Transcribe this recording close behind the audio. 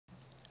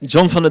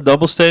John van der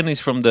Dobbelsteen is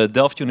from the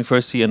Delft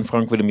University and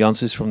Frank Willem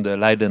Jansen is from the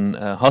Leiden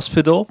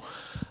Hospital.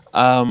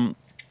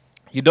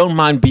 You don't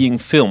mind being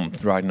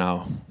filmed right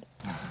now?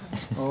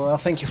 Well,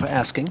 thank you for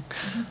asking.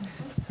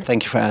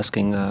 Thank you for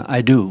asking.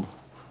 I do.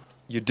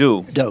 You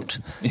do? Don't.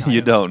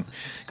 You don't.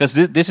 Because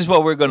this is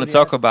what we're going to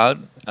talk about.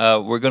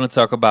 We're going to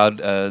talk about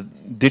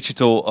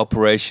digital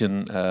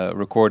operation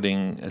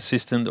recording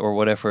assistant or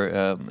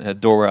whatever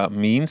DORA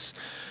means.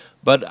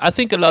 But I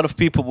think a lot of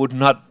people would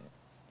not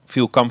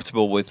feel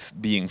comfortable with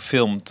being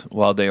filmed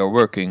while they are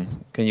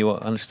working. Can you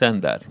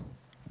understand that?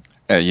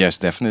 Yes,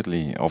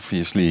 definitely.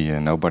 Obviously,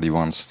 nobody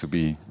wants to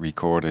be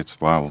recorded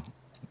while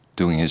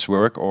doing his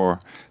work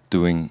or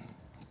doing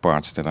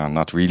parts that are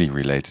not really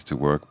related to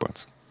work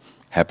but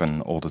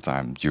happen all the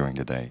time during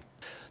the day.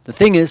 The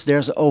thing is,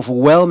 there's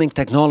overwhelming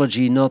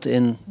technology not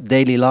in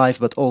daily life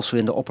but also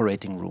in the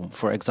operating room.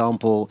 For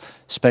example,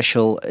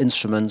 special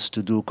instruments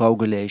to do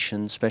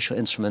coagulation, special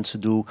instruments to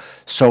do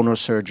sonar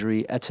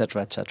surgery,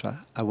 etc.,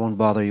 etc. I won't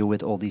bother you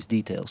with all these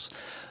details.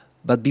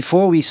 But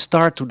before we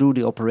start to do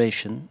the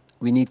operation,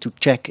 we need to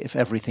check if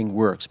everything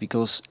works,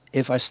 because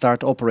if I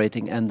start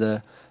operating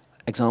and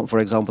for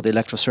example, the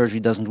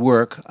electrosurgery doesn't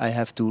work, I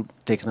have to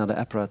take another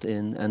apparatus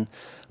in and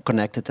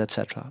connect it,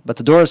 etc. But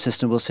the DORA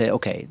system will say,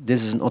 okay,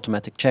 this is an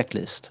automatic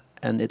checklist,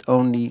 and it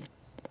only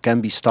can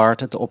be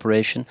started, the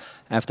operation,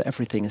 after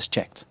everything is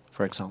checked,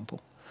 for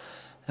example.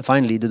 And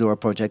finally, the DORA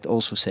project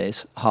also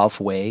says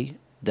halfway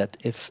that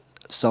if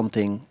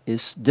something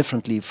is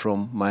differently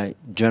from my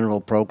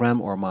general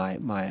program or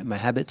my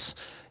habits,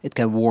 it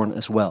can warn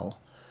as well.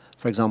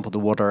 For example, the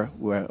water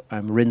where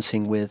I'm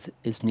rinsing with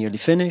is nearly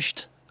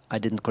finished, I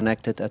didn't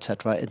connect it,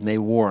 etc. It may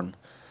warn.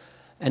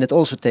 And it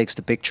also takes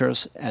the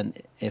pictures, and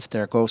if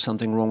there goes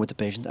something wrong with the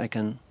patient, I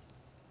can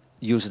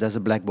use it as a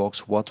black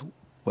box, what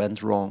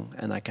went wrong,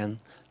 and I can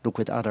look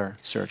with other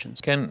surgeons.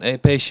 Can a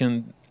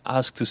patient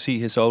ask to see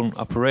his own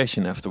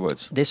operation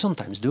afterwards? They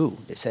sometimes do.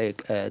 They say,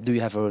 do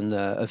you have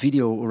a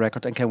video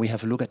record and can we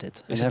have a look at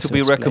it? Is it to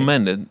be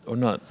recommended or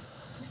not?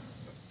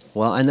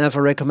 Well, I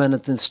never recommend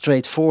it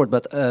straightforward,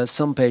 but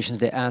some patients,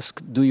 they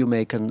ask, do you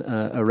make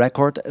a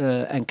record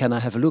and can I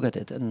have a look at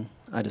it? And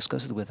I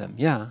discuss it with them,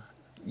 yeah.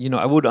 You know,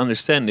 I would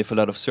understand if a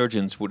lot of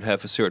surgeons would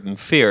have a certain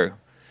fear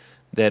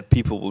that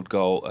people would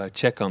go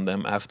check on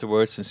them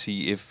afterwards and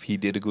see if he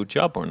did a good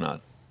job or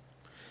not.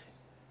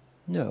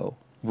 No.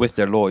 With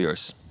their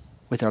lawyers.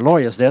 With their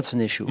lawyers, that's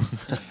an issue.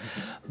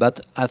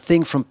 But I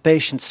think from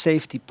patient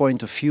safety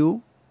point of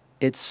view,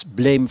 it's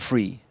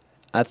blame-free.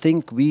 I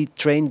think we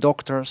train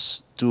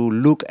doctors to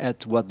look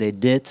at what they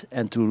did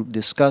and to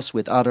discuss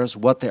with others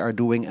what they are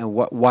doing and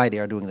why they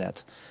are doing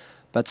that.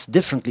 But it's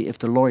differently if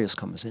the lawyers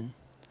comes in.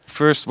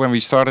 First, when we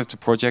started the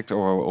project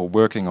or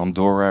working on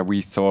DORA,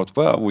 we thought,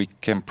 well, we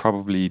can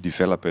probably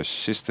develop a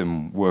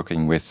system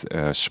working with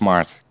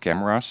smart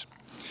cameras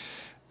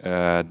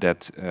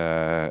that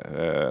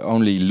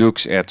only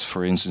looks at,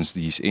 for instance,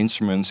 these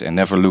instruments and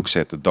never looks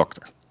at the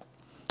doctor.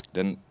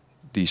 Then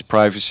these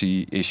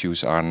privacy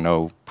issues are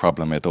no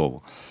problem at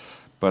all.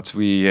 But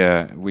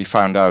we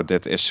found out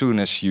that as soon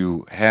as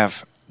you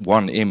have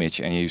one image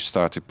and you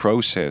start to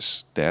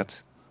process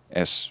that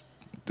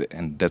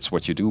and that's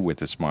what you do with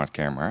the smart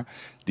camera,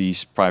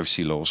 these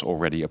privacy laws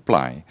already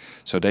apply.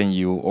 So then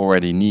you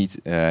already need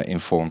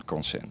informed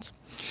consent.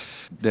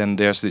 Then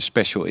there's this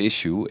special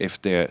issue, if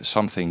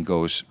something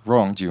goes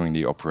wrong during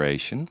the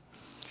operation,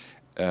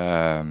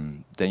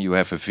 then you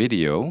have a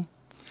video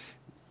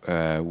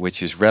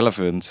which is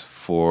relevant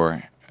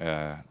for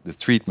the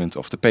treatment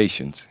of the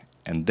patient.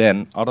 And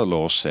then other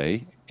laws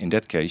say, in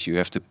that case, you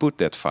have to put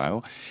that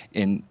file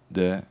in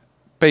the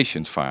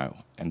patient file.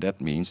 And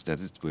that means that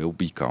it will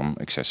become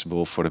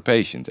accessible for the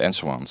patient and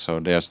so on. So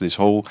there's this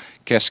whole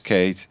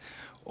cascade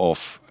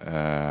of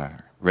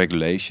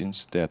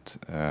regulations that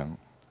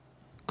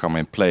come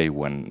in play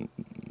when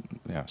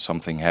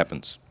something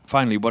happens.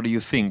 Finally, what do you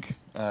think?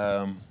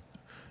 On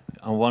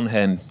one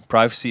hand,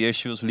 privacy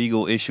issues,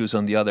 legal issues.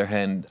 On the other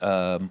hand,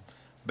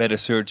 better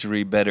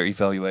surgery, better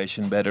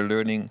evaluation, better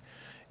learning.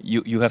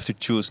 You have to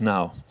choose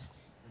now.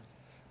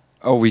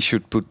 Oh, we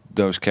should put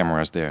those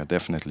cameras there,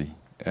 definitely.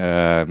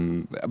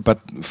 But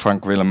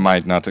Frank Willem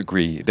might not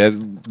agree.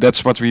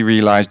 That's what we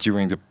realized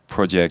during the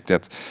project,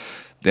 that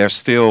there's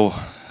still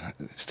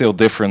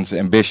different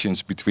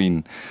ambitions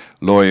between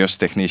lawyers,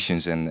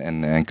 technicians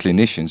and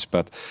clinicians.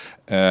 But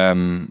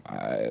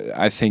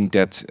I think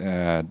that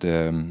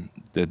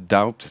the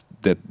doubt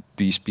that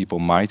these people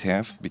might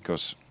have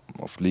because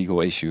of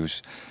legal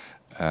issues,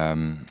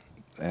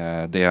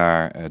 they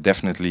are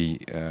definitely,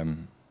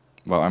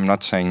 well, I'm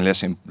not saying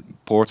less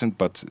important,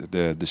 but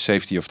the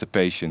safety of the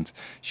patient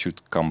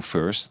should come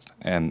first.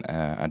 And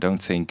I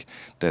don't think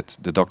that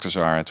the doctors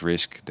are at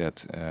risk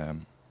that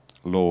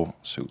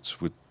lawsuits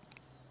would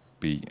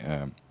be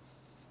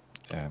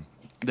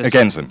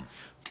against them.